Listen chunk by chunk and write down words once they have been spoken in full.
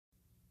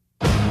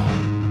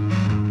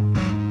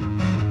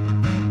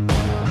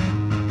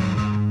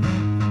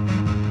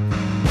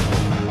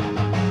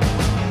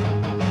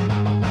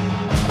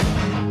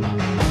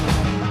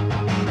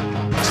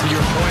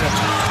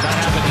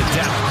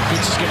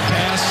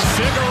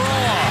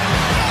Figueroa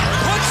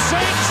puts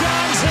St.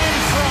 John's in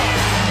front.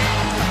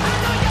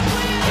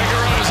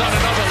 Figueroa's on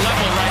another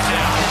level right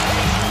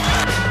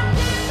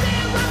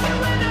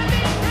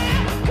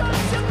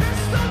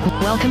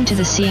now. Welcome to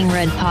the Seeing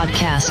Red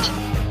podcast.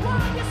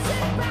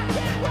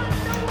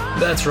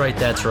 That's right.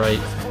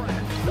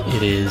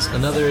 It is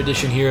another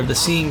edition here of the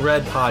Seeing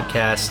Red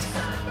podcast.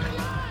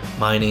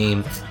 My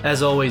name,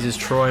 as always, is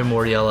Troy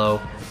Mordiello,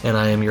 and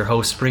I am your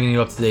host, bringing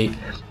you up to date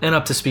and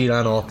up to speed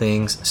on all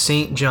things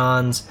St.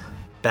 John's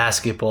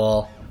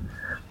basketball.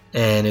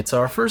 And it's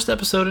our first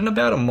episode in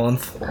about a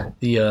month.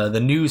 The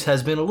news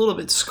has been a little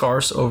bit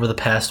scarce over the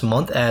past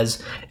month,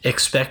 as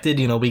expected.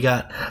 You know, we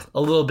got a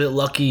little bit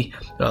lucky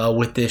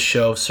with this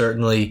show,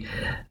 certainly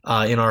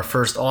in our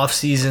first off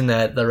season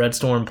that the Red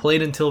Storm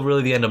played until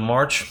really the end of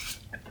March.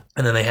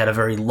 And then they had a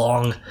very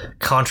long,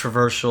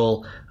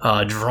 controversial,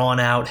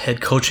 drawn-out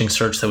head coaching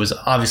search that was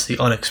obviously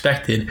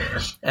unexpected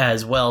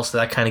as well. So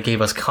that kind of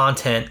gave us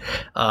content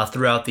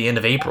throughout the end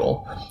of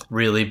April,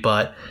 really.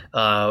 But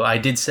I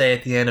did say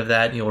at the end of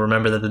that, you'll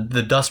remember that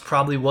the dust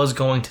probably was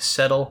going to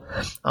settle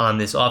on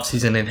this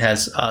offseason. It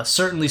has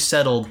certainly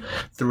settled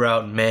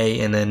throughout May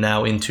and then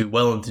now into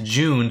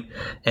June.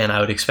 And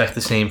I would expect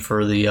the same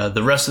for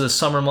the rest of the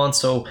summer months.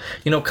 So,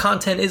 you know,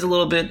 content is a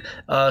little bit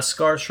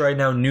scarce right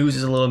now. News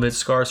is a little bit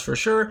scarce for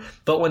sure,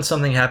 but when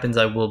something happens,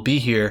 I will be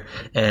here.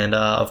 And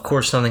of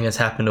course, something has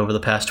happened over the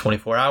past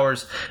 24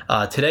 hours.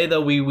 Today,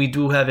 though, we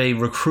do have a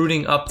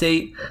recruiting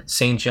update.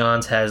 St.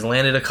 John's has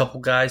landed a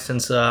couple guys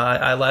since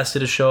I last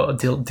did a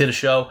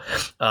show.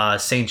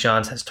 St.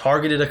 John's has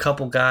targeted a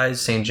couple guys.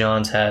 St.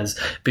 John's has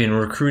been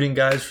recruiting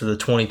guys for the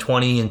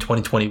 2020 and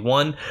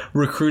 2021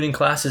 recruiting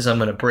classes. I'm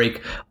going to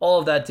break all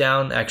of that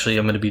down. Actually,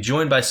 I'm going to be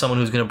joined by someone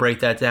who's going to break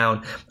that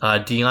down.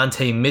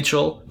 DeAnte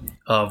Mitchell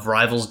of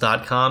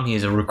Rivals.com. He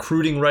is a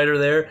recruiting writer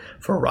there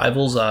for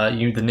Rivals.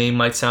 The name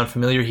might sound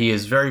familiar. He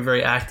is very,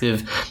 very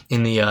active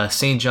in the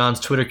St. John's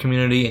Twitter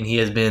community, and he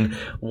has been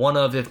one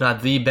of, if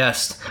not the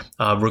best,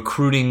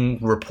 recruiting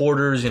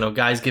reporters, you know,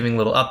 guys giving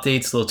little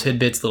updates, little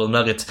tidbits, little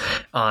nuggets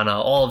on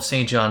all of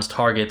St. John's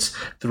targets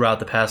throughout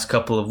the past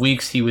couple of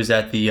weeks. He was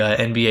at the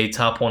NBA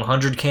Top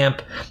 100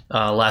 camp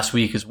last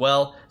week as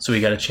well, so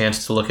we got a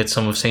chance to look at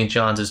some of St.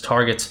 John's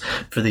targets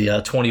for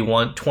the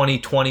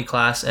 2020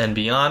 class and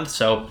beyond.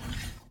 So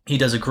he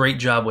does a great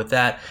job with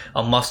that.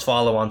 A must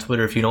follow on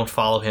Twitter if you don't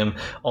follow him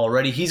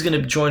already. He's going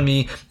to join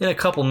me in a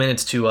couple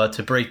minutes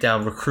to break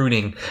down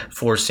recruiting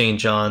for St.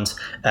 John's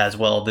as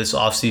well this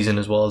offseason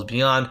as well as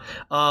beyond.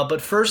 But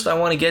first, I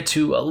want to get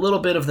to a little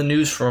bit of the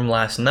news from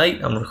last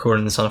night. I'm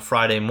recording this on a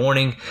Friday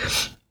morning.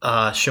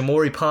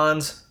 Shamorie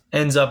Ponds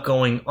ends up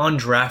going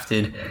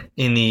undrafted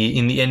in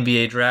the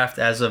NBA draft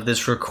as of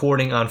this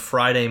recording on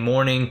Friday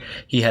morning.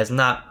 He has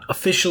not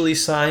officially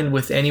signed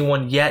with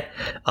anyone yet.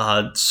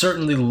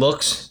 Certainly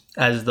looks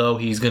as though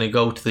he's going to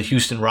go to the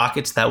Houston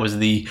Rockets. That was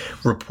the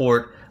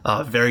report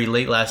very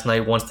late last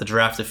night once the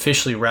draft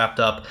officially wrapped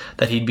up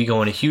that he'd be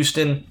going to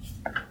Houston.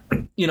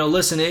 You know,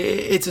 listen,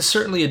 it's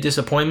certainly a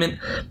disappointment.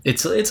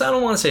 It's I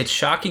don't want to say it's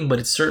shocking, but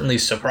it's certainly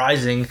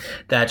surprising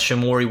that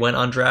Shamorie went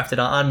undrafted.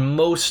 On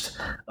most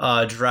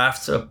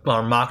drafts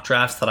or mock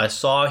drafts that I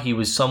saw, he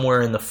was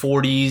somewhere in the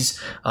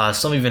 40s.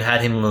 Some even had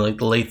him in like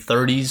the late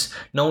 30s.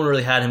 No one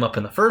really had him up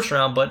in the first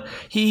round, but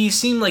he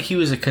seemed like he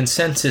was a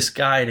consensus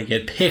guy to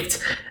get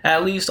picked,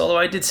 at least, although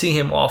I did see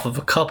him off of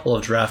a couple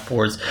of draft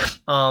boards.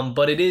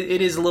 But it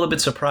is a little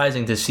bit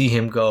surprising to see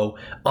him go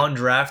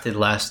undrafted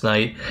last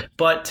night.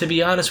 But to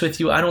be honest with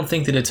you, I don't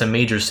think that it's a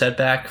major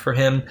setback for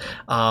him.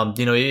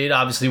 You know, it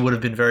obviously would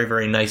have been very,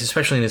 very nice,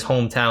 especially in his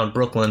hometown,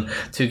 Brooklyn,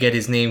 to get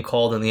his name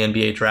called in the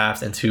NBA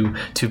draft and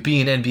to be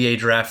an NBA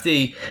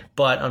draftee.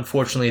 But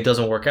unfortunately, it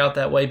doesn't work out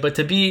that way. But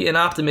to be an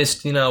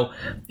optimist, you know,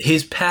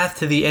 his path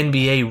to the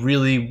NBA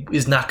really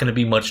is not going to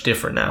be much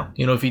different now.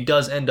 You know, if he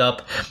does end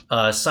up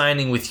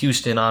signing with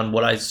Houston on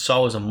what I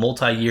saw was a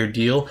multi-year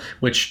deal,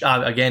 which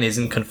again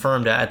isn't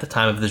confirmed at the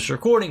time of this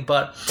recording,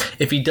 but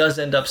if he does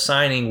end up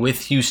signing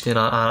with Houston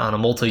on a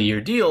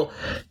multi-year deal,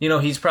 you know,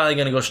 he's probably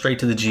going to go straight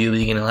to the G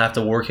League and he'll have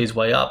to work his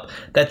way up.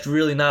 That's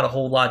really not a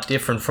whole lot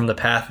different from the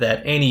path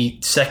that any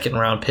second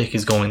round pick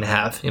is going to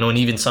have, you know, and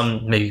even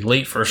some maybe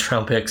late first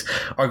round picks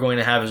are going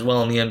to have as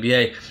well in the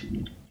NBA.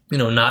 You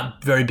know,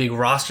 not very big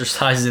roster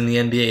sizes in the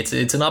NBA.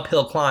 It's an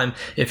uphill climb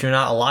if you're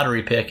not a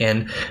lottery pick,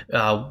 and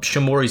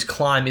Shamorie's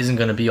climb isn't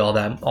going to be all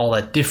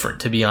that different,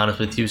 to be honest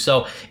with you.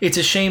 So it's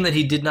a shame that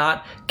he did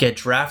not get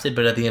drafted,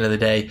 but at the end of the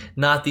day,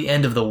 not the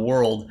end of the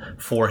world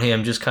for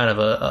him. Just kind of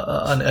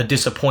a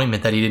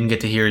disappointment that he didn't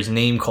get to hear his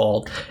name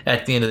called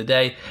at the end of the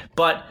day.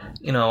 But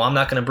you know, I'm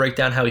not going to break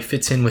down how he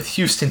fits in with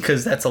Houston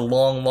because that's a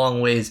long, long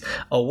ways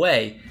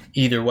away.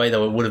 Either way,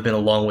 though, it would have been a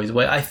long ways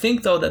away. I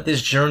think, though, that this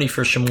journey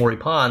for Shamorie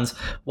Ponds,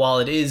 while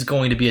it is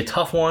going to be a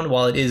tough one,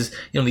 while it is,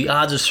 you know, the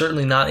odds are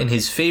certainly not in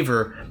his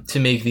favor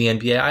to make the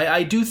NBA,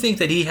 I do think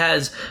that he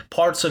has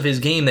parts of his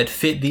game that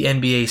fit the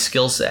NBA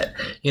skill set.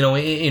 You know,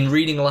 in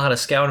reading a lot of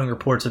scouting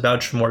reports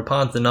about Shamorie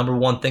Ponds, the number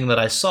one thing that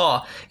I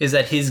saw is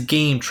that his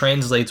game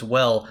translates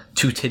well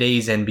to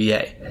today's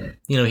NBA.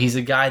 He's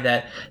a guy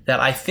that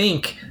I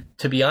think,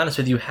 to be honest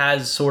with you,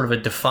 has sort of a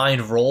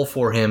defined role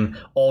for him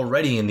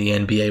already in the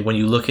NBA. When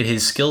you look at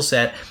his skill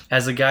set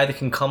as a guy that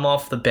can come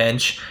off the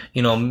bench,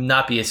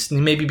 not be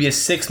maybe be a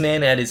sixth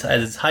man at his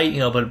height,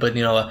 but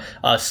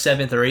a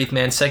seventh or eighth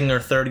man, second or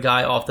third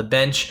guy off the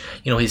bench.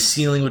 His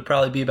ceiling would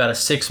probably be about a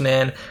sixth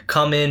man,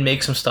 come in,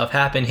 make some stuff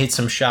happen, hit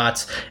some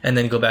shots, and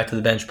then go back to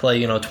the bench,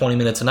 play 20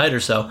 minutes a night or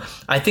so.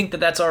 I think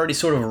that's already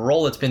sort of a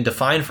role that's been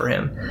defined for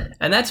him,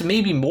 and that's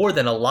maybe more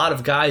than a lot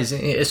of guys,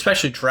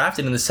 especially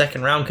drafted in the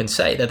second round, can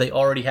say, that they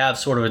already have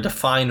sort of a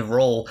defined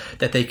role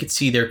that they could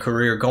see their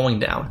career going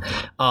down.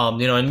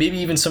 And maybe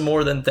even some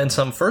more than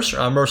some first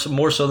round,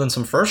 more so than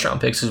some first round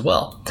picks as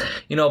well.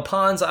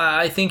 Ponds,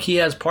 I think he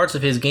has parts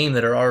of his game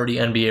that are already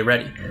NBA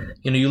ready.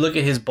 You look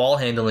at his ball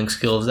handling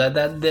skills, that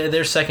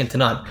they're second to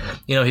none.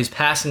 His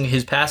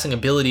passing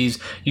abilities,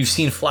 you've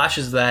seen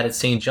flashes of that at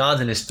St.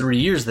 John's in his 3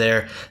 years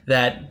there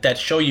that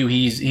show you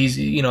he's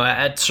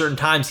at certain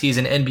times he's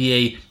an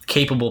NBA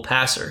capable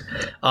passer.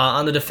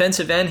 On the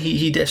defensive end,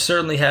 he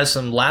certainly has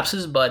some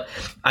lapses, but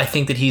I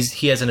think that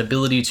he has an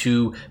ability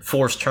to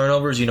force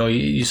turnovers.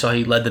 You saw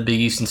he led the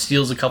Big East in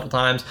steals a couple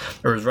times,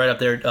 or was right up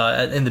there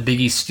in the Big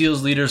East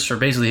steals leaders for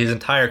basically his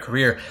entire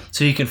career.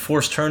 So he can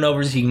force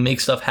turnovers, he can make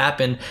stuff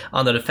happen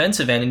on the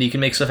defensive end, and he can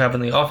make stuff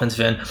happen on the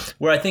offensive end.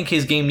 Where I think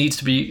his game needs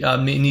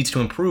to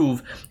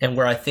improve, and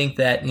where I think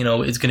that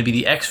it's going to be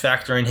the X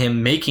factor in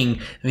him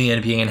making the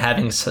NBA and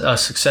having a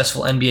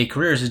successful NBA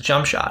career is his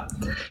jump shot.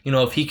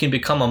 If he can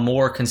become a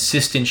more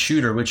consistent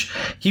shooter, which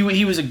he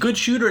was a good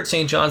shooter at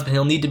St. John's, but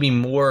he'll need to be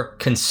more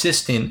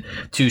consistent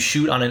to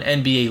shoot on an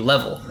NBA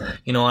level.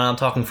 And I'm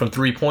talking from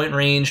 3-point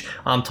range,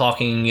 I'm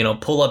talking,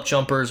 pull-up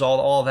jumpers,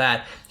 all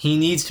that. He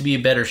needs to be a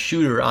better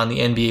shooter on the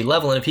NBA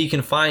level, and if he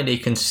can find a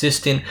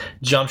consistent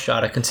jump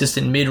shot, a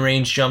consistent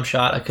mid-range jump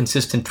shot, a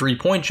consistent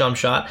 3-point jump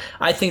shot,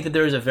 I think that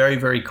there is a very,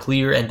 very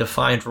clear and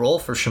defined role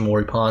for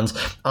Shamorie Ponds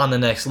on the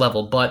next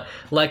level. But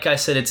like I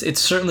said, it's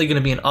certainly going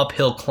to be an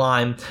uphill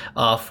climb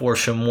for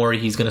Shamorie.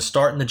 He's going to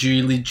start in the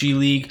G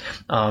League.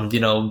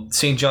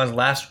 St. John's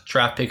last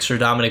draft pick, Sir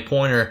Dominic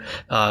Pointer,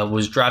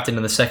 was drafted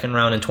in the second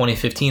round in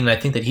 2015, and I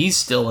think that he's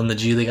still in the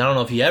G League. I don't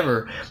know if he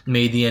ever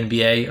made the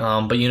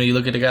NBA, but you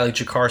look at a guy like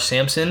Jakar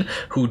Sampson,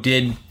 who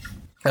did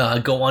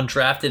go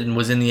undrafted and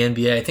was in the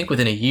NBA, I think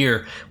within a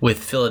year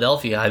with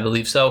Philadelphia, I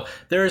believe. So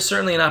there is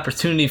certainly an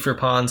opportunity for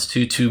Ponds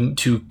to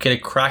get a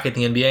crack at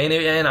the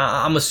NBA, and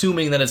I'm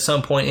assuming that at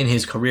some point in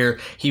his career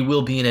he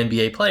will be an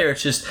NBA player.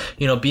 It's just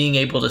being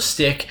able to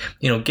stick,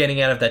 getting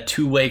out of that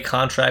two-way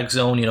contract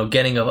zone,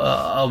 getting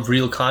a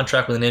real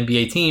contract with an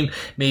NBA team.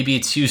 Maybe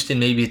it's Houston,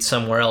 maybe it's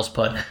somewhere else,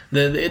 but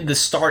the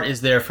start is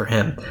there for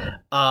him.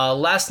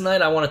 Last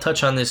night, I want to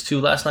touch on this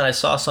too. Last night I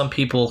saw some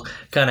people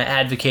kind of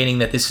advocating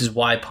that this is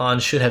why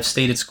Ponds should have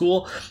stayed at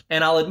school,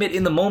 and I'll admit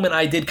in the moment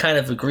I did kind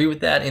of agree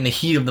with that. In the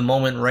heat of the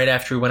moment, right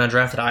after he went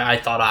undrafted, I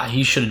thought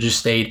he should have just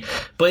stayed.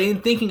 But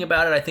in thinking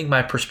about it, I think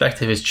my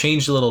perspective has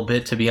changed a little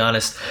bit, to be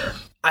honest.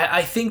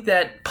 I think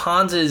that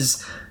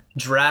Ponds'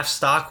 draft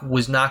stock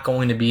was not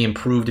going to be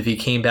improved if he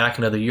came back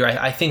another year.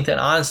 I think that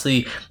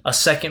honestly a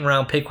second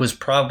round pick was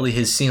probably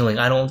his ceiling.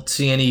 I don't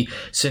see any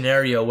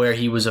scenario where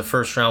he was a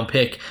first round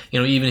pick,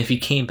 even if he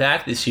came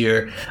back this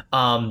year.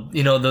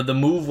 The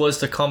move was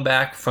to come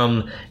back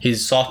from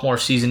his sophomore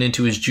season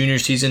into his junior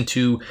season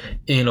to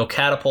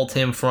catapult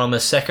him from a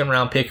second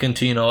round pick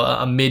into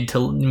a mid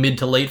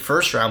to late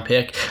first round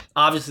pick.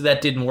 Obviously that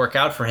didn't work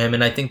out for him,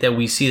 and I think that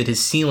we see that his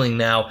ceiling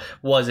now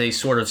was a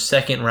sort of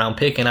second round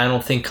pick, and I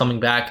don't think coming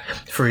back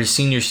for his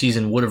senior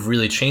season would have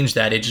really changed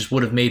that. It just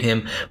would have made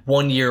him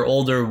 1 year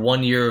older,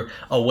 1 year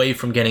away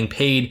from getting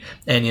paid,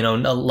 and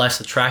less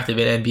attractive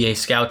in NBA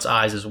scouts'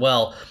 eyes as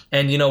well.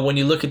 And when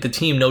you look at the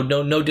team,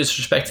 no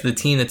disrespect to the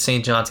team that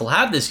St. John's will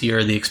have this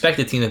year, the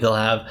expected team that they'll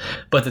have,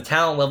 but the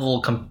talent level,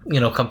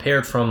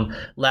 compared from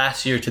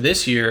last year to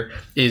this year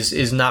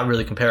is not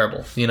really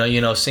comparable.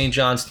 St.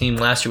 John's team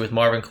last year with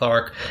Marvin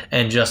Clark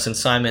and Justin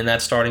Simon,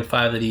 that starting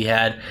five that he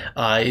had,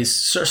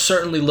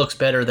 certainly looks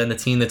better than the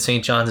team that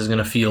St. John's is going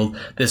to field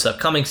this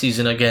upcoming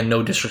season. Again,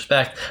 no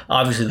disrespect.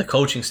 Obviously, the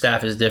coaching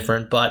staff is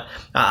different, but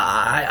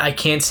I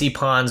can't see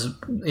Ponds,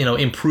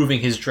 improving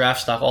his draft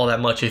stock all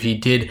that much if he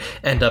did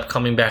end up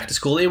coming back to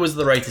school. It was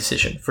the right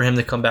decision for him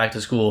to come back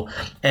to school,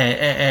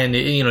 and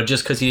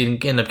just because he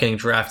didn't end up getting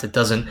drafted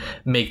doesn't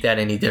make that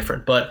any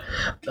different. But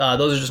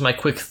those are just my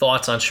quick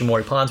thoughts on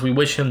Shamorie Ponds. We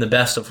wish him the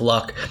best of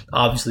luck.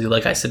 Obviously,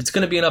 like I said, it's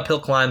going to be an uphill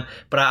climb,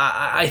 but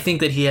I think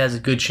that he has a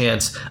good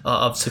chance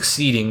of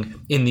succeeding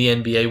in the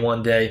NBA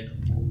one day.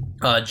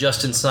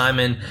 Justin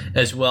Simon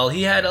as well.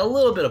 He had a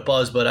little bit of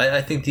buzz, but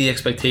I think the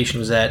expectation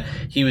was that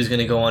he was going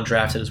to go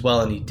undrafted as well,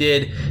 and he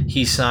did.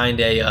 He signed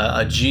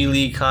a G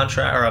League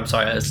contract,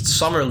 a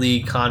Summer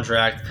League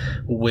contract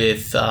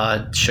with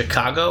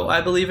Chicago,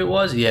 I believe it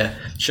was. Yeah,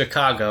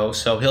 Chicago.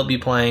 So he'll be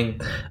playing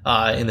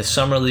in the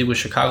Summer League with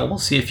Chicago. We'll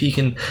see if he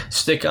can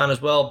stick on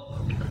as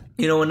well.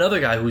 Another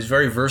guy who's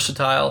very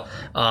versatile.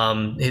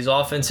 His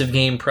offensive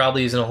game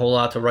probably isn't a whole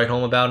lot to write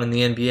home about in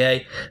the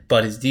NBA,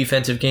 but his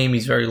defensive game,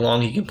 he's very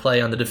long. He can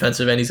play on the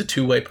defensive end. He's a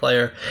two-way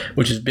player,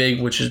 which is big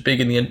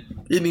in the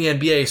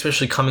NBA,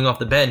 especially coming off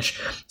the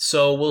bench.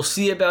 So we'll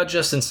see about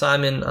Justin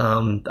Simon.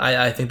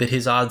 I think that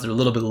his odds are a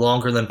little bit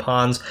longer than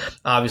Ponds,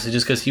 obviously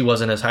just because he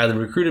wasn't as highly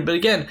recruited. But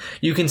again,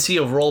 you can see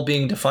a role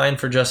being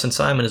defined for Justin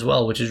Simon as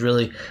well, which is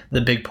really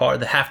the big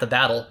part, half the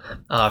battle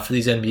for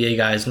these NBA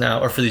guys now,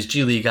 or for these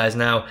G League guys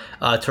now.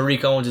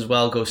 Tariq Owens as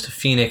well goes to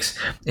Phoenix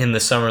in the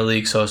summer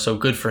league, so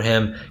good for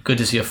him. Good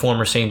to see a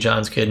former St.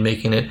 John's kid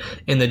making it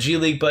in the G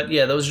League. But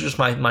yeah, those are just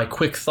my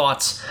quick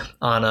thoughts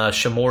on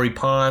Shamorie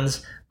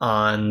Ponds,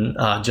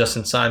 on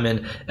Justin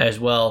Simon as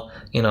well.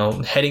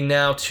 Heading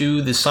now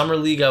to the summer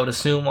league, I would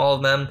assume all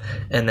of them,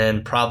 and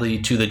then probably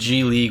to the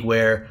G League,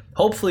 where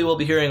hopefully we'll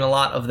be hearing a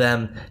lot of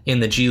them in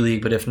the G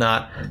League. But if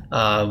not,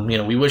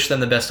 we wish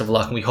them the best of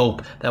luck, and we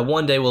hope that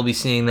one day we'll be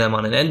seeing them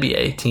on an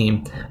NBA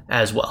team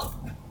as well.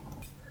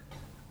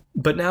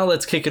 But now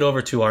let's kick it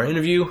over to our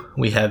interview.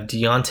 We have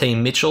DeAnte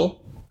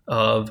Mitchell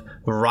of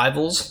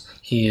Rivals.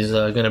 He's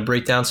going to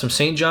break down some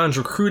St. John's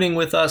recruiting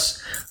with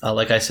us.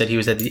 Like I said, he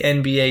was at the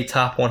NBA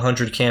Top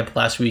 100 camp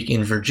last week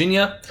in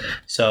Virginia.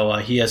 So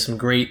he has some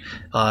great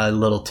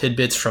little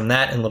tidbits from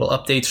that and little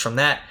updates from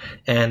that.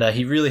 And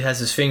he really has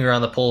his finger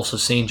on the pulse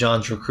of St.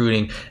 John's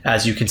recruiting,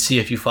 as you can see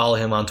if you follow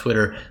him on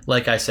Twitter.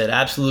 Like I said,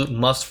 absolute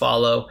must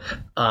follow,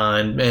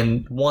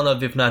 and one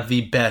of, if not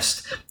the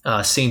best,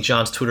 St.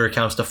 John's Twitter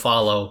accounts to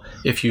follow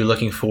if you're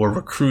looking for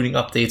recruiting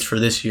updates for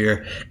this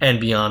year and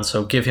beyond.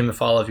 So give him a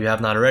follow if you have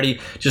not already.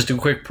 Just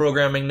a quick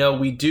programming note,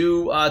 we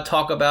do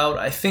talk about,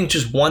 I think,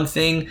 just one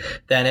thing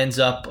that ends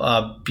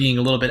up being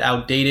a little bit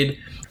outdated.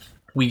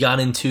 We got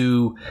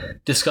into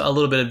a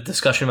little bit of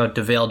discussion about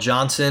DeVale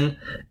Johnson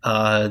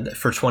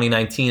for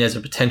 2019 as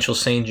a potential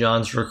St.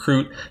 John's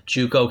recruit,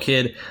 JUCO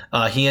kid.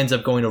 He ends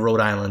up going to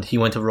Rhode Island. He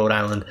went to Rhode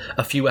Island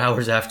a few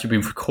hours after we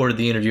recorded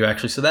the interview,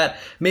 actually. So that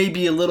may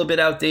be a little bit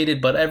outdated,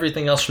 but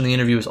everything else from the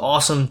interview is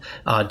awesome.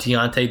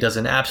 DeAnte does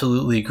an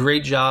absolutely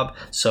great job.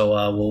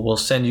 So we'll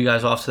send you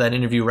guys off to that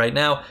interview right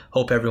now.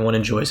 Hope everyone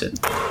enjoys it.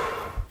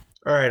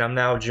 All right, I'm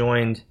now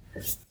joined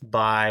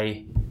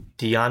by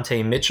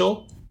DeAnte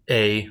Mitchell,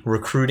 a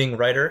recruiting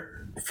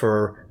writer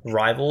for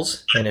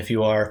Rivals. And if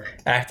you are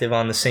active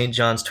on the St.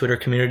 John's Twitter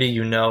community,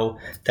 you know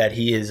that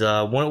he is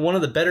one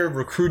of the better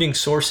recruiting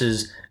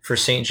sources for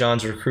St.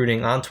 John's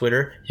recruiting on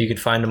Twitter. You can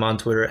find him on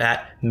Twitter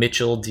at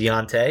Mitchell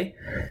DeAnte.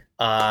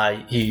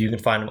 You can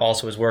find him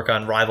also his work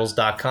on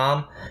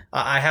Rivals.com.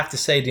 I have to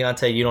say,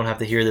 DeAnte, you don't have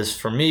to hear this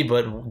from me,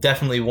 but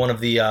definitely one of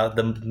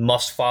the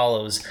must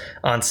follows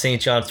on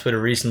St. John's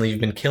Twitter recently. You've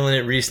been killing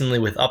it recently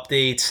with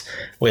updates,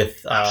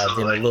 with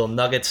little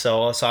nuggets.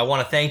 So I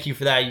want to thank you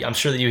for that. I'm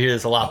sure that you hear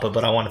this a lot,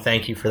 but I want to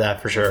thank you for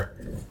that for sure.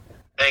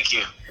 Thank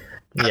you.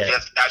 Yeah.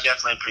 I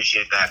definitely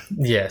appreciate that.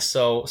 Yeah,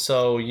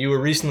 so you were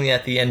recently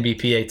at the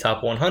NBPA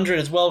Top 100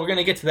 as well. We're going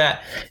to get to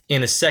that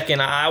in a second.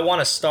 I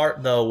want to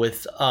start, though,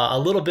 with a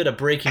little bit of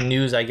breaking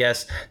news, I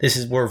guess.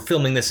 We're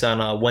filming this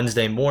on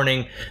Wednesday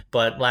morning,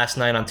 but last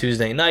night on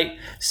Tuesday night,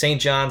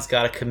 St. John's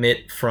got a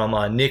commit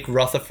from Nick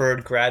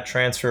Rutherford, grad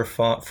transfer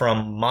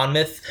from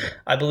Monmouth,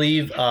 I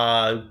believe.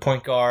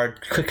 Point guard,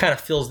 kind of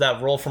fills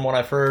that role from what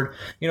I've heard.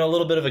 A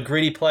little bit of a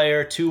gritty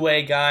player,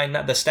 two-way guy.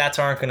 The stats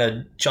aren't going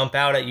to jump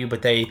out at you,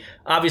 but they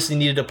obviously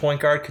needed a point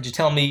guard. Could you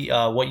tell me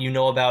what you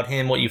know about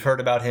him, what you've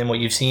heard about him, what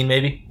you've seen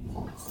maybe?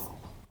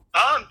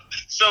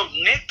 So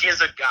Nick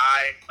is a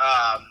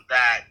guy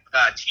that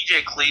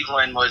TJ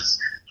Cleveland was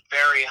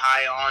very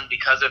high on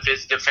because of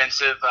his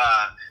defensive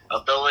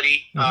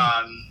ability.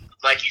 Mm-hmm.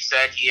 Like you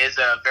said, he is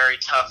a very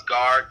tough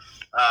guard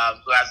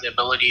who has the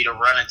ability to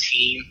run a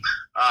team.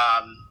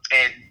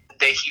 And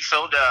he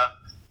filled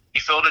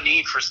a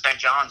need for St.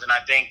 John's, and I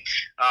think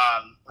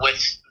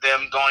with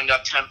them going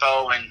up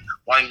tempo and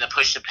wanting to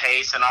push the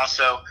pace and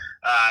also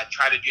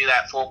try to do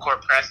that full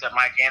court press that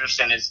Mike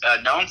Anderson is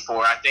known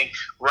for, I think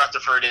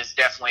Rutherford is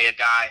definitely a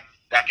guy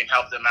that can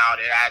help them out.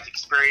 It adds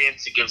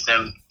experience. It gives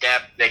them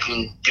depth. They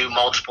can do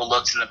multiple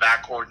looks in the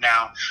backcourt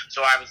now.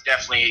 So I was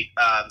definitely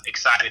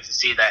excited to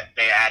see that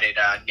they added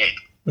Nick.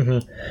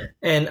 Mm-hmm.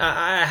 And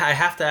I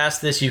have to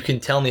ask this. You can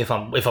tell me if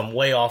I'm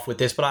way off with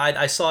this, but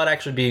I saw it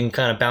actually being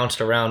kind of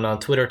bounced around on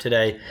Twitter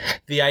today.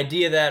 The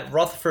idea that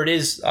Rutherford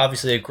is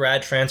obviously a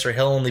grad transfer.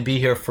 He'll only be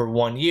here for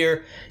 1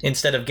 year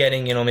instead of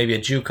getting maybe a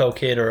JUCO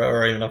kid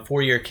or even a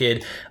 4-year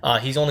kid.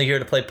 He's only here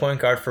to play point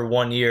guard for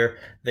 1 year.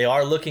 They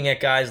are looking at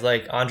guys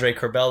like Andre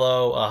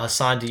Curbelo,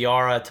 Hassan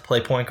Diarra to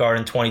play point guard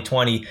in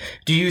 2020.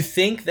 Do you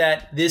think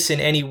that this in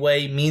any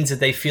way means that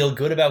they feel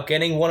good about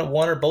getting one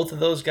or both of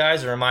those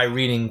guys, or am I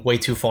reading way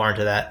too far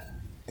into that?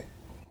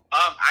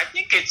 I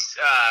think it's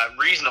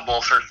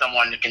reasonable for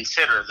someone to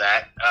consider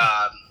that.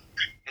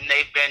 And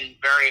they've been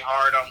very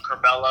hard on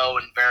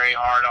Curbelo and very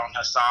hard on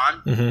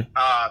Hassan.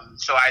 Mm-hmm.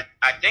 So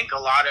I think a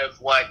lot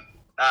of what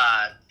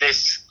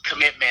this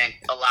commitment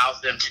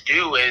allows them to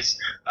do is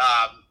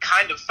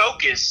kind of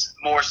focus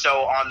more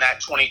so on that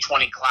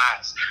 2020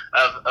 class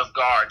of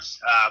guards,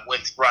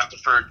 with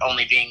Rutherford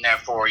only being there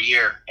for a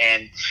year.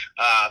 And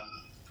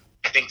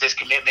I think this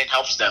commitment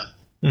helps them.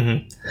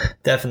 Mm-hmm.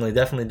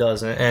 Definitely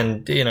does,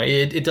 and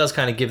it does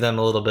kind of give them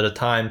a little bit of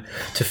time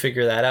to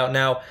figure that out.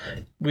 Now,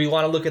 we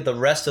want to look at the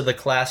rest of the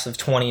class of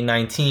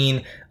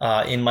 2019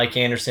 in Mike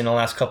Anderson in the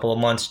last couple of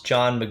months.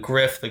 John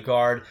McGriff, the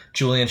guard,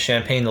 Julian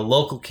Champagne, the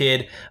local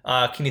kid.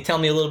 Can you tell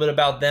me a little bit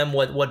about them,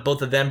 what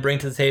both of them bring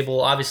to the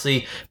table?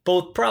 Obviously,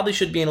 both probably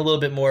should be in a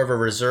little bit more of a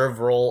reserve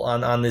role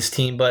on this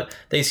team, but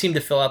they seem to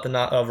fill out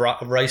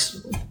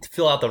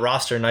the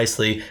roster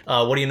nicely.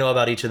 What do you know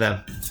about each of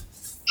them?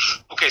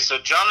 Okay, so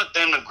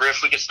Jonathan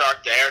McGriff, we can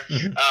start there.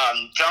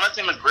 Mm-hmm.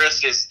 Jonathan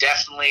McGriff is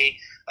definitely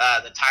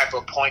the type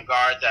of point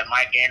guard that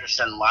Mike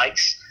Anderson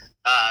likes.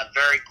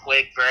 Very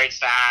quick, very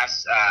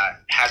fast,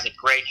 has a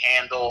great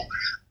handle,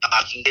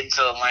 can get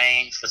into the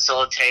lane,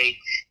 facilitate.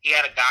 He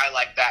had a guy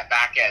like that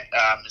back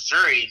at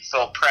Missouri,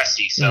 Phil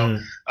Pressey. So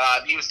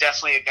he was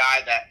definitely a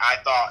guy that I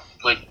thought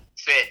would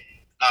fit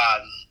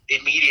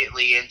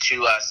immediately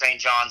into St.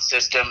 John's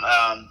system.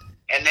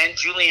 And then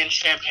Julian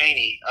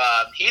Champagne,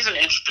 he's an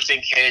interesting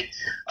kid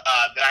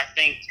that I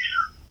think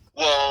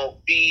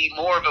will be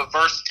more of a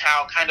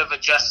versatile, kind of a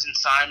Justin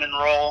Simon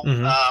role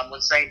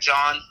with St.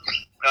 John.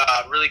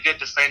 Really good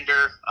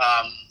defender,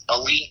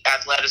 elite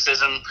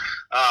athleticism,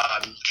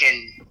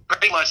 can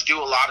pretty much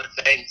do a lot of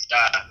things.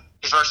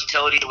 His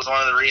versatility was one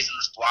of the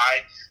reasons why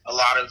a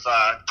lot of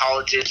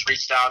colleges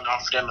reached out and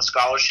offered him a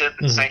scholarship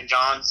at St.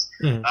 John's.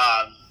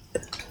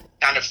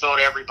 Kind of filled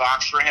every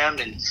box for him,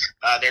 and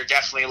they're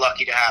definitely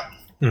lucky to have him.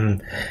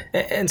 Mm-hmm.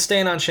 And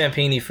staying on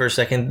Champagne for a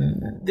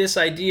second, this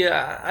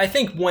idea, I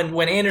think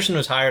when Anderson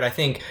was hired, I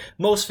think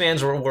most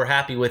fans were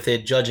happy with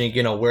it, judging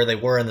where they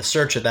were in the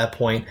search at that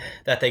point,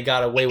 that they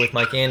got away with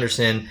Mike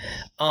Anderson.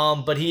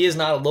 But he is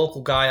not a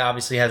local guy,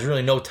 obviously has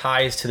really no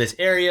ties to this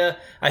area.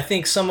 I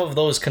think some of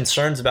those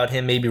concerns about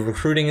him maybe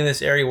recruiting in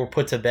this area were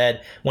put to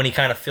bed when he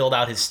kind of filled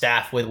out his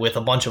staff with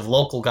a bunch of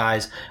local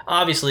guys,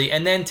 obviously.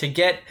 And then to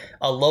get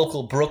a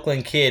local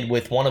Brooklyn kid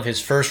with one of his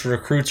first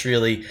recruits,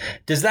 really,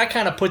 does that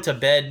kind of put to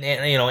bed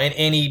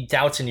any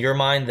doubts in your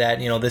mind that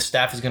this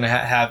staff is going to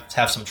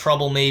have some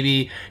trouble?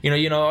 Maybe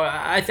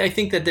I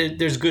think that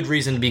there's good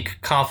reason to be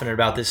confident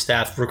about this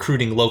staff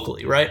recruiting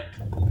locally, right?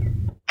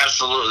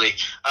 Absolutely.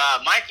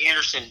 Mike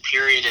Anderson,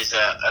 period, is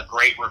a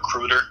great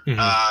recruiter,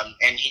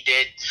 and he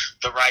did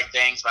the right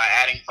things by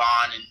adding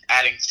Vaughn and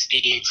adding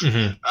Steve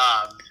to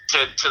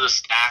the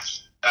staff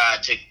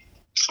to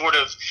sort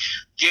of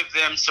give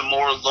them some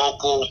more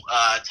local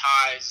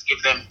ties,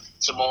 give them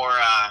some more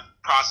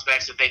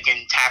prospects that they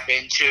can tap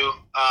into.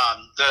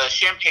 The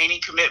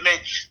Champagne commitment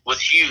was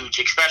huge,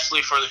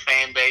 especially for the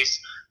fan base.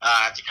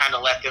 To kind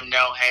of let them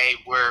know, hey,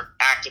 we're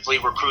actively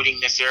recruiting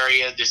this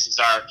area. This is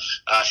our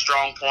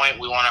strong point.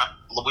 We want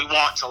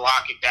to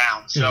lock it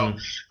down. So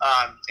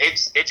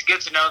it's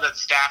good to know that the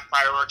staff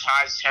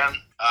prioritized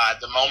him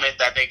the moment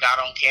that they got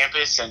on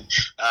campus and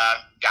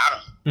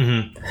got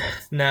him.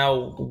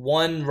 Now,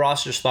 one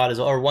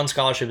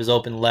scholarship is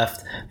open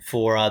left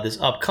for this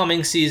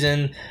upcoming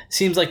season.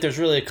 Seems like there's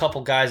really a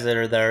couple guys that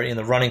are in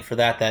the running for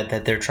that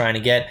they're trying to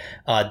get.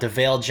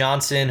 DeVale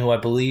Johnson, who I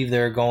believe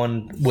they're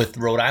going with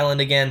Rhode Island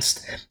against.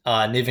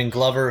 Niven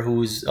Glover,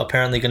 who's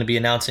apparently going to be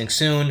announcing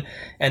soon,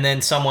 and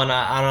then someone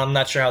I'm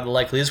not sure how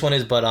likely this one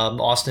is, but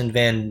Austin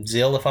Van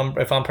Zyl,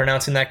 if I'm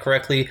pronouncing that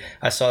correctly.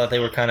 I saw that they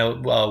were kind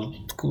of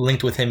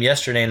linked with him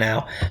yesterday.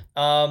 Now,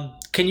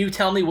 can you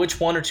tell me which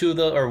one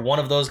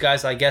of those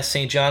guys, I guess,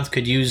 St. John's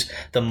could use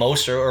the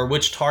most, or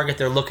which target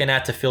they're looking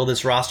at to fill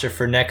this roster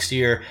for next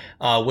year?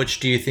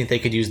 Which do you think they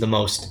could use the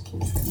most?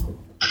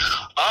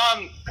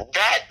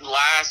 That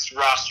last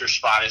roster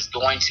spot is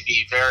going to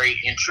be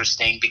very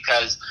interesting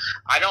because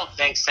I don't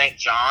think St.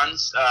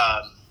 John's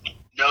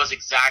knows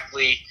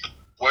exactly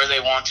where they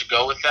want to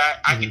go with that.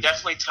 I can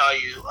definitely tell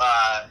you,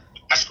 I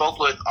spoke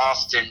with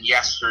Austin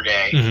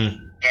yesterday,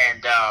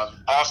 and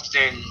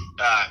Austin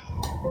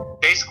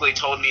basically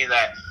told me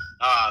that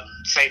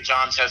St.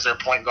 John's has their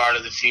point guard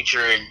of the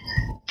future, and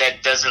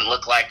that doesn't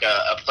look like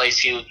a place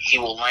he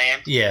will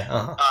land.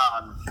 Yeah.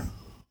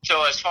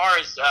 So as far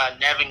as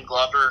Niven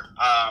Glover,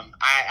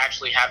 I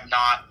actually have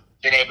not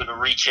been able to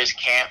reach his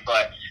camp,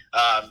 but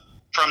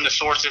from the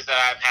sources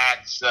that I've had,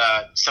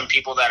 some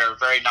people that are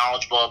very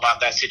knowledgeable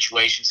about that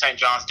situation, St.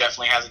 John's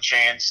definitely has a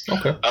chance,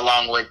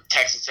 along with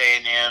Texas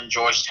A&M,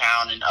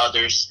 Georgetown, and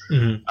others.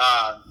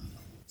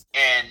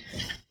 And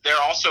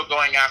they're also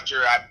going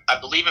after, I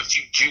believe, a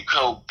few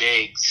JUCO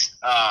bigs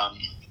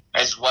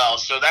as well.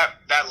 So that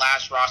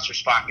last roster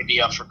spot could be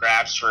up for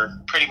grabs for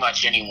pretty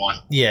much anyone.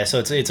 Yeah, so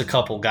it's a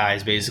couple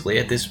guys basically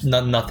at this,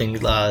 nothing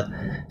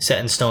set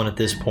in stone at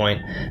this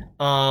point.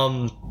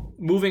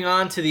 moving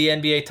on to the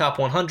NBA Top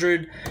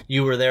 100,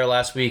 you were there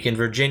last week in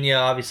Virginia,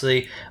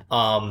 obviously.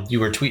 You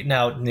were tweeting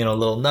out,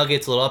 little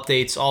nuggets, little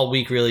updates all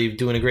week, really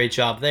doing a great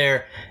job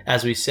there.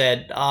 As we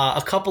said,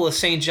 a couple of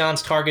St.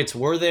 John's targets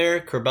were there.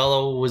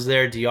 Curbelo was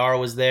there. Diarra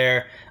was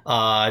there.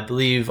 I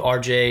believe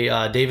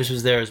RJ Davis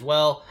was there as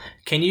well.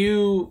 Can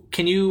you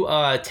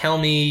tell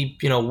me,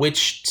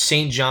 which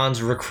St.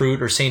 John's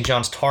recruit or St.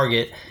 John's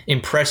target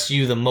impressed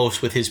you the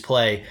most with his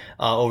play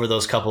over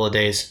those couple of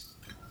days?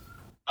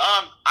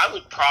 I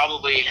would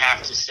probably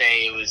have to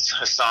say it was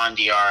Hassan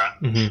Diarra.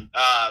 Mm-hmm.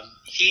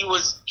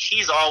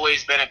 He's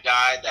always been a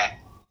guy that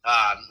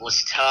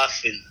was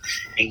tough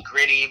and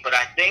gritty, but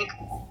I think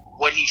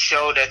what he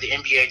showed at the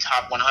NBA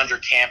Top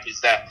 100 camp is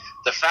that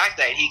the fact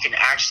that he can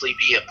actually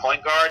be a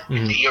point guard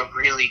and be a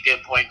really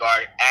good point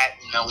guard at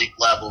an elite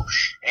level,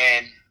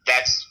 and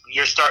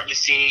you're starting to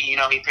see. He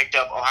picked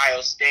up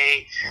Ohio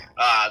State.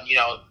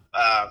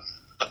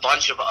 A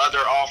bunch of other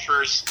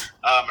offers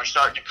are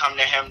starting to come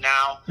to him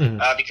now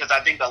because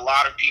I think a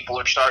lot of people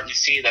are starting to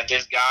see that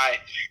this guy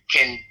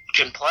can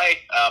play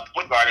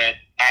point guard at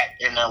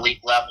an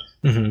elite level.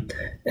 Mm-hmm.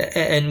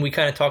 And we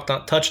kind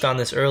of touched on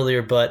this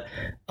earlier, but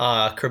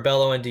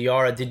Curbelo and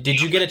Diarra,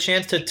 did you get a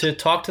chance to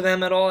talk to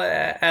them at all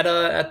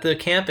at the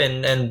camp?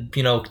 And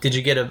did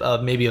you get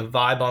maybe a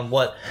vibe on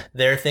what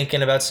they're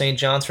thinking about St.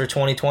 John's for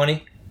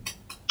 2020?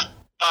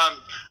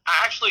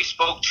 I actually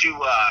spoke to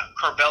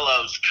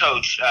Curbelo's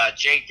coach,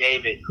 Jay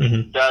David,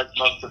 who does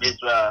most of his,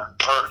 or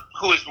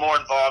who is more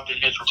involved in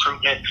his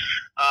recruitment.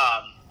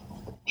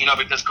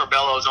 Because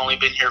Curbelo has only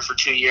been here for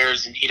 2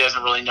 years and he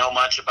doesn't really know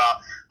much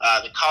about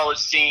the college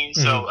scene.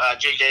 So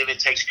Jay David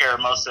takes care of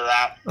most of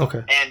that.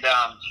 Okay. And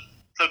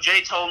so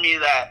Jay told me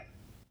that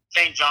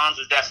St. John's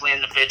was definitely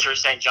in the picture.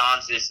 St.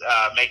 John's is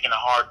making a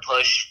hard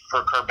push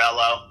for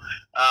Curbelo.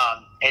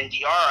 And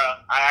Diarra,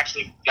 I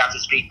actually got to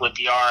speak with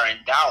Diarra in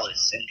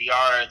Dallas, and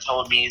Diarra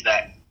told me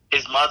that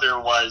his mother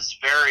was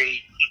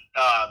very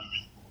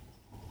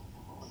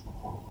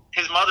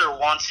his mother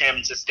wants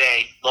him to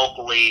stay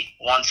locally,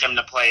 wants him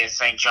to play at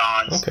St.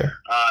 John's. Okay.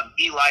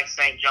 He likes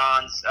St.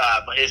 John's,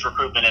 but his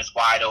recruitment is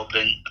wide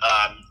open.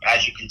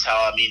 As you can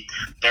tell,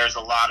 there's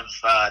a lot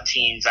of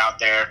teams out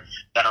there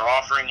that are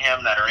offering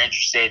him, that are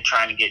interested,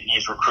 trying to get in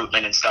his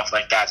recruitment and stuff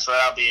like that. So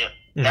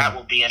that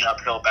will be an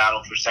uphill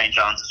battle for St.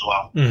 John's as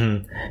well.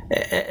 Mm-hmm.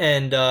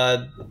 And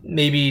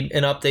maybe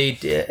an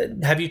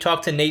update. Have you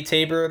talked to Nate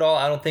Tabor at all?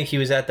 I don't think he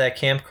was at that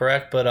camp,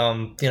 correct? But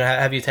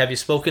have you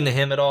spoken to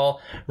him at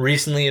all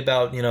recently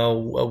about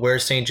where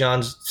St.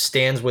 John's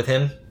stands with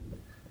him?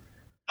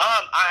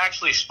 I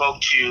actually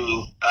spoke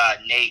to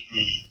Nate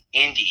and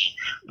Indy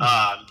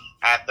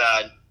at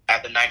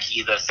the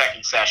Nike, the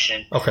second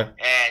session. Okay.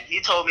 And he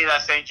told me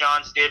that St.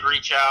 John's did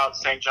reach out.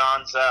 St.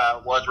 John's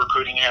was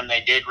recruiting him.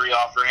 They did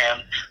reoffer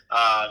him,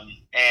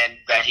 and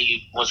that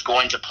he was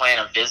going to plan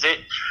a visit.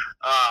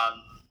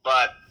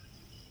 But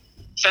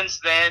since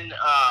then,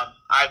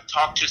 I've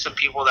talked to some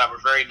people that were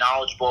very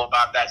knowledgeable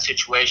about that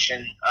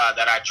situation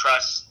that I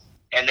trust,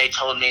 and they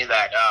told me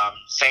that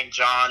St.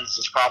 John's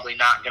is probably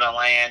not going to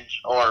land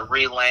or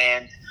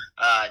re-land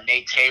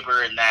Nate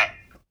Tabor, and that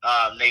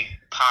they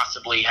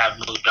possibly have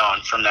moved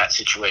on from that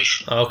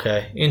situation.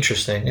 Okay,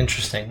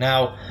 interesting.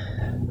 Now,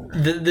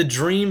 the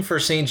dream for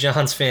St.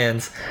 John's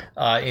fans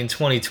in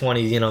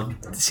 2020,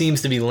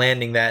 seems to be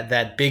landing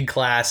that big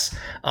class,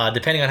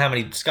 depending on how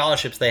many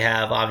scholarships they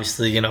have.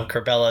 Obviously,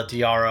 Curbelo,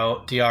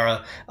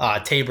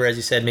 Diarra, Tabor, as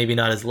you said, maybe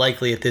not as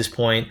likely at this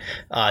point.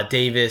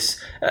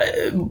 Davis.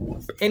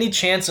 Any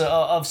chance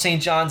of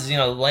St. John's,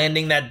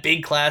 landing that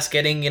big class,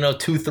 getting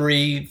 2,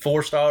 3,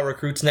 4-star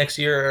recruits next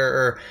year,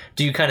 or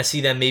do you kind of see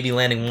them maybe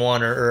landing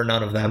one or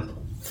none of them?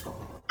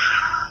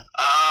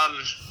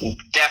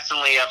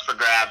 Definitely up for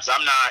grabs.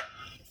 I'm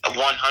not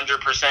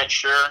 100%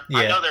 sure. Yeah.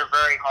 I know they're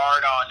very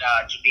hard on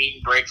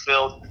Jamean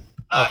Brakefield.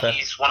 Okay.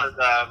 He's one of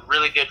the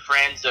really good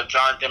friends of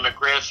Jonathan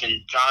McGriff,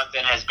 and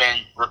Jonathan has been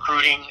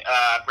recruiting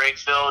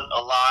Brakefield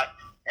a lot.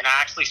 And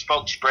I actually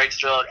spoke to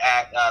Brakefield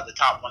at the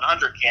Top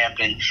 100 camp,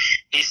 and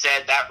he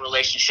said that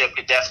relationship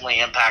could definitely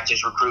impact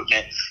his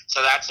recruitment.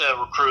 So that's a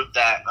recruit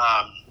that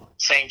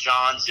St.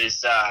 John's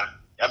is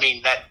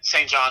that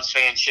St. John's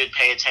fans should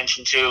pay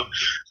attention to.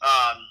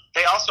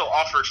 They also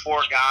offered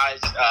 4 guys,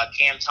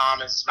 Cam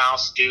Thomas,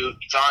 Mouse Stute,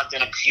 Jonathan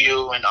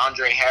Akew, and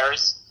Andre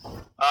Harris.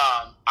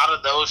 Out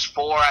of those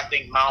 4, I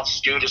think Mouse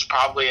Stute is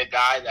probably a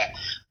guy that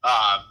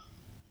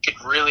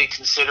could really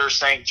consider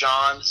St.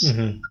 John's.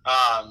 Mm-hmm.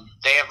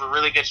 They have a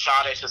really good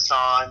shot at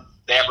Hassan.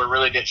 They have a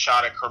really good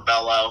shot at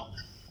Curbelo.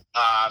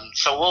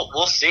 So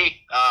we'll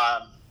see.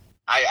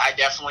 I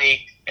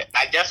definitely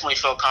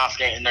feel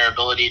confident in their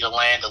ability to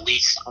land at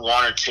least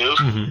 1 or 2.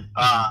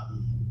 Mm-hmm.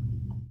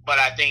 But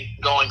I think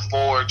going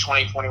forward,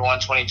 2021,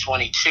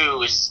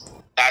 2022,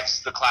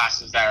 that's the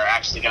classes that are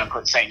actually going to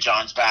put St.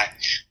 John's back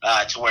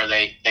to where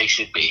they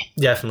should be.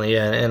 Definitely,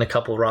 yeah, and a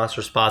couple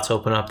roster spots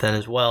open up then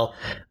as well.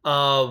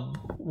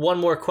 One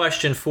more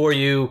question for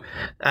you.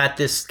 At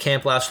this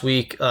camp last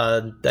week,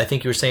 I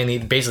think you were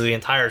saying basically the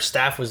entire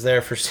staff was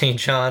there for St.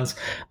 John's.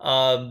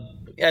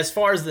 as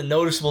far as the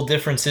noticeable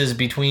differences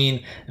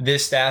between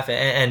this staff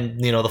and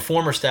the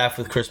former staff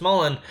with Chris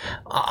Mullin,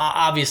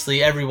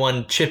 obviously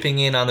everyone chipping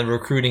in on the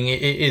recruiting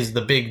is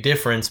the big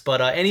difference.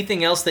 But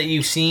anything else that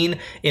you've seen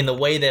in the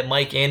way that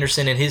Mike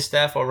Anderson and his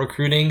staff are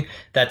recruiting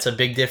that's a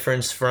big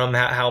difference from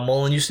how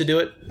Mullin used to do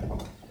it?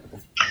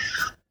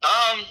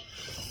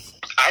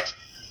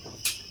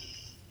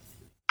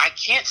 I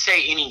can't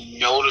say any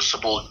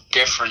noticeable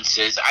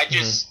differences. I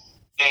just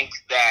think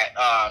that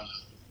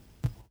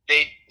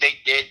they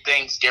did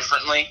things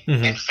differently,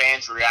 and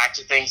fans react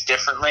to things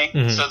differently.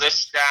 So this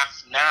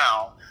staff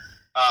now,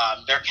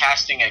 they're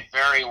casting a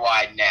very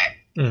wide net.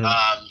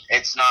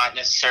 It's not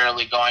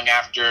necessarily going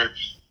after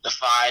the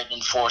 5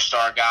 and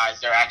 4-star guys.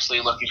 They're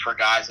actually looking for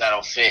guys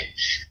that'll fit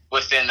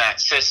within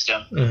that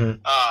system. And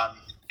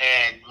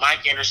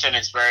Mike Anderson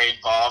is very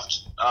involved.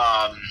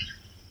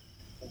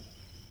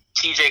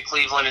 TJ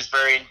Cleveland is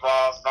very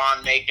involved.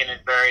 Von Macon is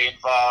very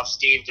involved.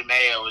 Steve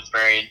DeMayo is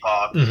very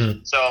involved.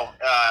 So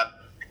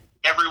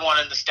everyone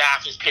in the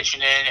staff is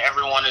pitching in.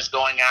 Everyone is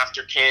going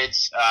after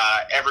kids.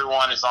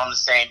 Everyone is on the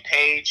same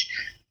page.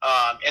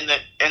 And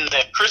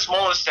the Chris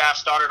Mullin staff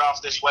started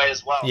off this way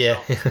as well. Yeah.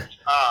 So,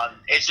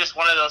 it's just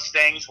one of those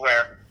things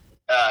where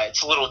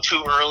it's a little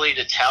too early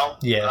to tell.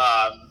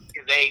 Yeah.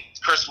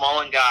 Chris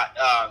Mullin got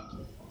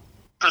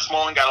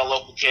a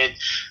local kid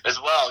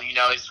as well.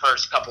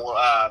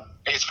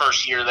 His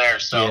first year there.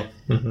 So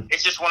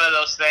it's just one of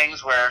those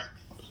things where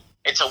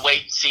it's a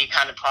wait and see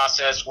kind of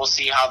process. We'll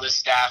see how this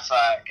staff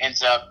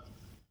ends up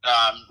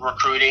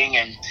recruiting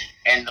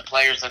and the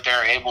players that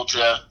they're able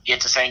to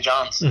get to St.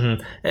 John's.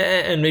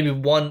 And maybe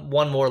one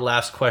more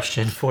last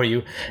question for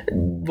you.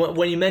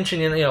 When you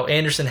mentioned,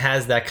 Anderson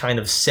has that kind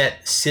of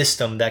set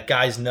system that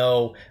guys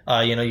know,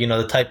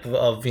 the type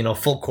of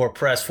full court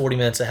press, 40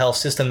 minutes of hell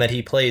system that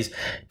he plays.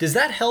 Does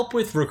that help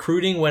with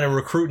recruiting when a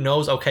recruit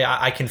knows, okay,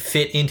 I can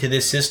fit into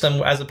this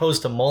system, as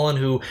opposed to Mullin,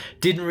 who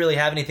didn't really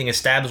have anything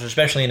established,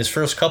 especially in his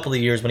first couple of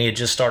years when he had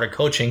just started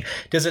coaching?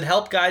 Does it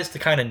help guys to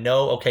kind of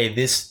know, okay,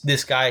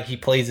 this guy, he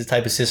plays the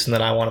type of system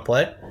that I want to play?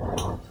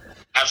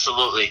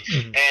 Absolutely.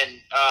 And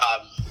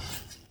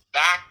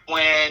back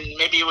when,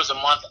 maybe it was a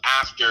month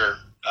after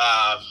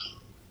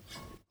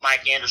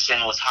Mike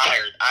Anderson was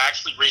hired, I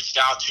actually reached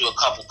out to a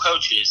couple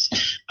coaches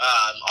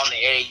on the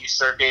AAU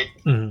circuit,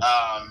 and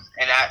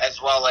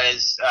as well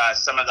as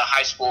some of the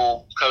high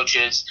school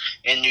coaches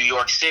in New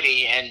York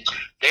City, and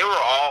they were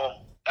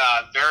all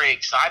very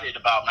excited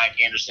about Mike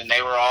Anderson.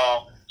 They were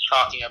all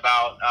talking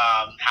about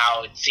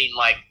how it seemed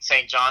like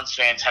St. John's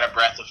fans had a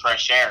breath of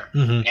fresh air,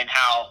 and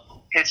how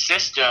his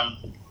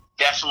system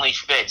definitely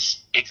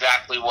fits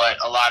exactly what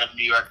a lot of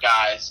New York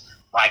guys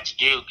like to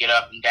do: get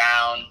up and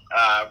down,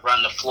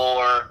 run the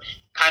floor,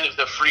 kind of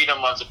the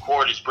freedom of the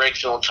court, as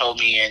Brakefield told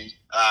me in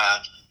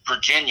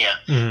Virginia.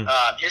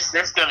 His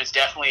system is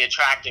definitely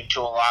attractive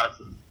to a lot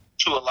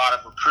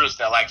of recruits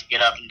that like to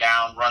get up and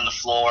down, run the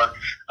floor,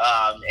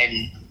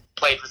 and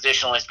play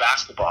positionless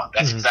basketball.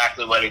 That's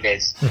exactly what it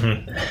is.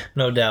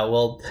 No doubt.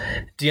 Well,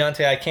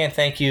 DeAnte, I can't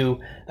thank you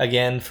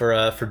again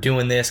for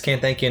doing this.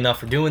 Can't thank you enough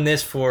for doing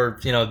this, for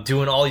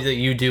doing all that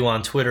you do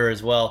on Twitter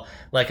as well.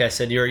 Like I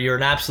said, you're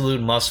an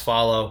absolute must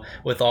follow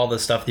with all the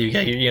stuff that you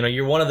get.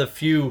 You're one of the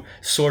few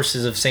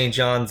sources of St.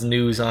 John's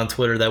news on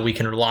Twitter that we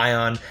can rely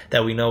on,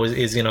 that we know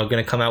is going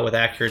to come out with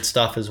accurate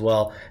stuff as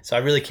well. So I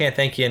really can't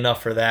thank you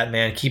enough for that,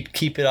 man.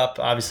 Keep it up.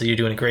 Obviously, you're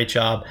doing a great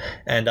job,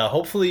 and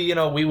hopefully,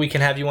 we can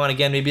have you on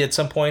again, maybe at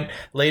some point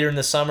later in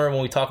the summer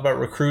when we talk about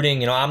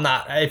recruiting. I'm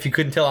not, if you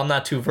couldn't tell, I'm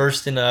not too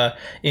versed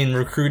in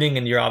recruiting,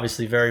 and you're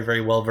obviously very, very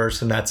well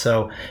versed in that.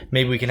 So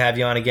maybe we can have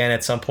you on again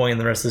at some point in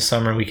the rest of the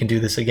summer, and we can do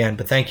this again.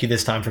 But thank you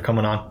this time for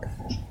coming on.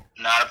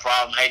 Not a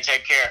problem. Hey,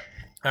 take care.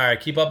 All right,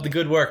 keep up the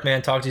good work,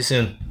 man. Talk to you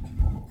soon.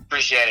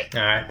 Appreciate it.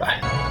 All right, bye.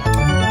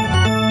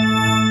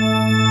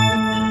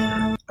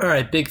 All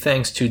right, big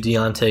thanks to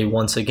DeAnte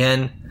once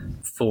again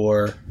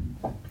for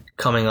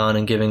coming on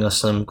and giving us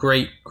some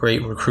great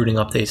recruiting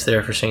updates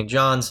there for St.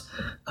 John's.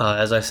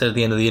 As I said at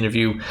the end of the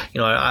interview,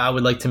 I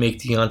would like to make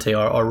DeAnte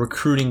our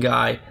recruiting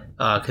guy,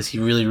 because he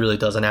really, really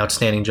does an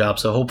outstanding job.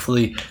 So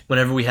hopefully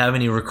whenever we have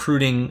any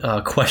recruiting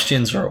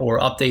questions or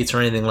updates or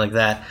anything like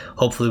that,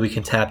 hopefully we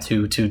can tap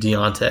to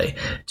DeAnte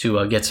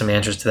to get some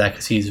answers to that,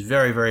 because he's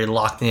very, very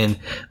locked in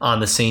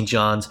on the St.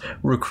 John's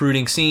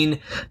recruiting scene.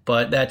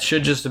 But that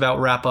should just about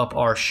wrap up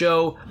our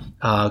show.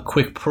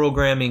 Quick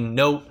programming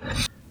note: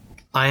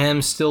 I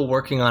am still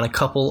working on a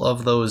couple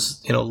of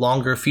those,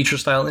 longer feature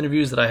style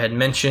interviews that I had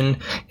mentioned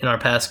in our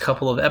past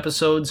couple of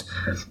episodes.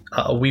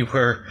 We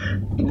were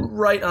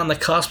right on the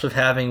cusp of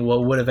having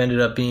what would have ended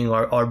up being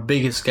our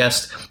biggest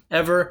guest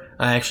ever.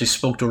 I actually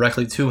spoke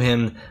directly to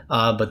him,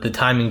 but the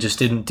timing just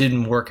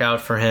didn't work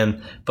out for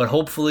him. But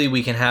hopefully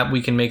we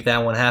can make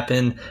that one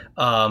happen.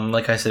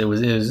 Like I said, it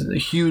was a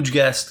huge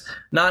guest,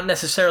 not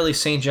necessarily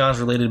St. John's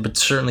related, but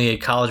certainly a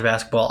college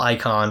basketball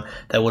icon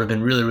that would have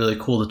been really, really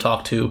cool to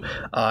talk to.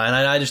 And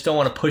I just don't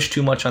want to push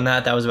too much on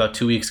that. That was about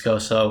 2 weeks ago,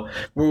 so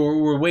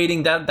we're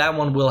waiting. That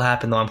one will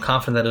happen, though. I'm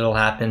confident that it'll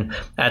happen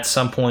at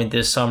some point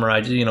this summer.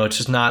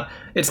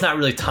 It's not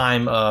really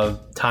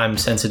time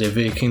sensitive.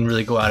 It can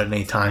really go out at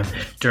any time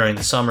during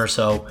the summer.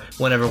 So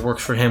whenever it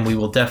works for him, we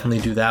will definitely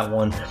do that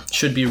one.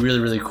 Should be a really,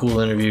 really cool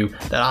interview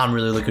that I'm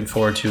really looking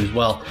forward to as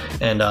well.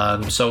 And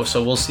so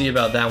we'll see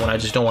about that one. I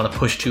just don't want to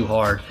push too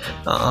hard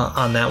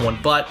on that one,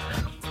 but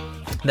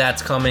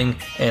that's coming.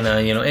 And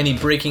any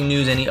breaking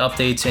news, any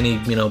updates, any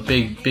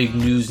big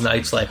news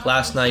nights like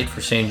last night for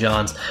St.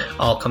 John's,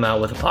 I'll come out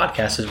with a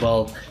podcast as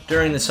well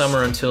during the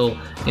summer until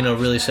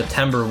really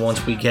September,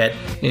 once we get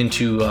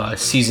into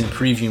season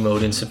preview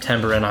mode in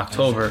September and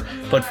October.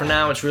 But for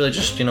now, it's really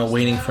just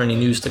waiting for any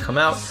news to come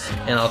out,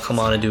 and I'll come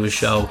on and do a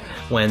show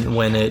when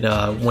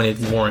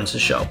it warrants a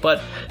show.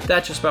 But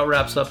that just about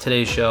wraps up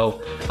today's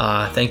show.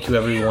 Thank you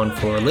everyone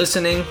for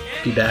listening.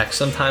 Be back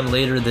sometime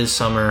later this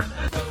summer.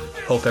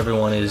 Hope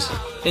everyone is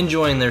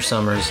enjoying their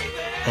summers,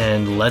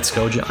 and let's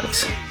go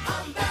Johnnies.